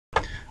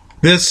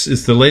This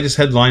is the latest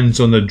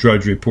headlines on the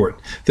Drudge Report,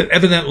 that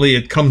evidently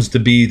it comes to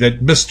be that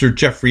Mr.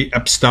 Jeffrey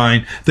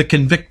Epstein, the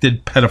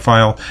convicted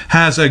pedophile,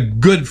 has a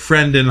good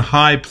friend in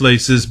high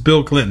places,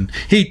 Bill Clinton.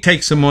 He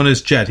takes him on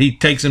his jet. He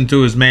takes him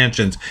to his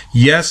mansions.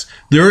 Yes,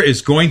 there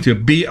is going to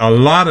be a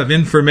lot of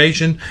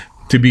information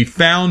to be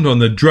found on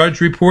the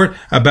Drudge Report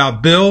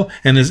about Bill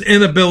and his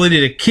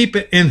inability to keep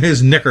it in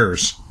his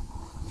knickers.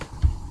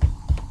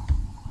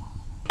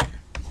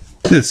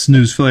 This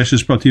news flash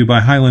is brought to you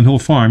by Highland Hill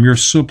Farm, your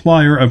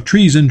supplier of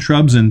trees and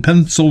shrubs in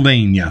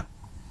Pennsylvania.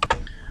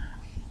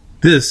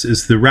 This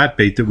is the rat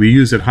bait that we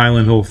use at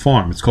Highland Hill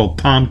Farm. It's called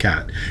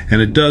Tomcat,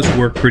 and it does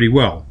work pretty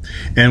well.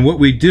 And what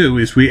we do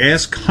is we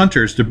ask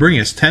hunters to bring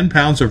us 10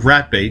 pounds of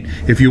rat bait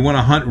if you want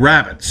to hunt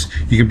rabbits.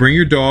 You can bring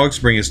your dogs,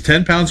 bring us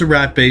 10 pounds of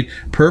rat bait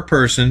per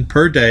person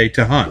per day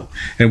to hunt.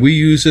 And we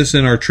use this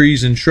in our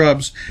trees and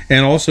shrubs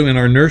and also in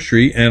our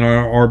nursery and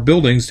our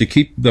buildings to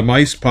keep the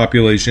mice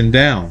population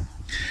down.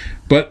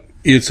 But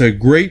it's a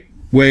great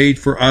way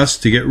for us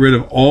to get rid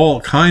of all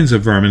kinds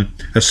of vermin,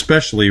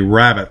 especially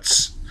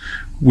rabbits,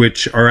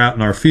 which are out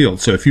in our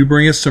field. So if you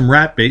bring us some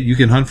rat bait, you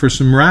can hunt for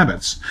some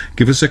rabbits.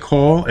 Give us a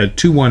call at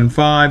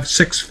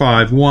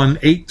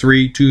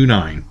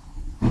 215-651-8329.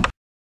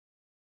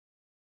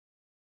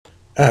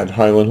 At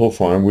Highland Hill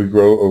Farm, we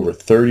grow over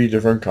 30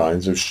 different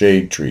kinds of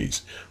shade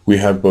trees. We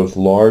have both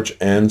large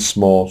and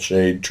small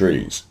shade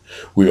trees.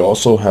 We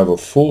also have a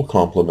full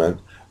complement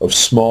of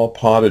small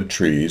potted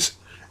trees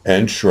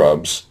and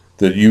shrubs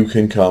that you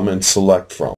can come and select from.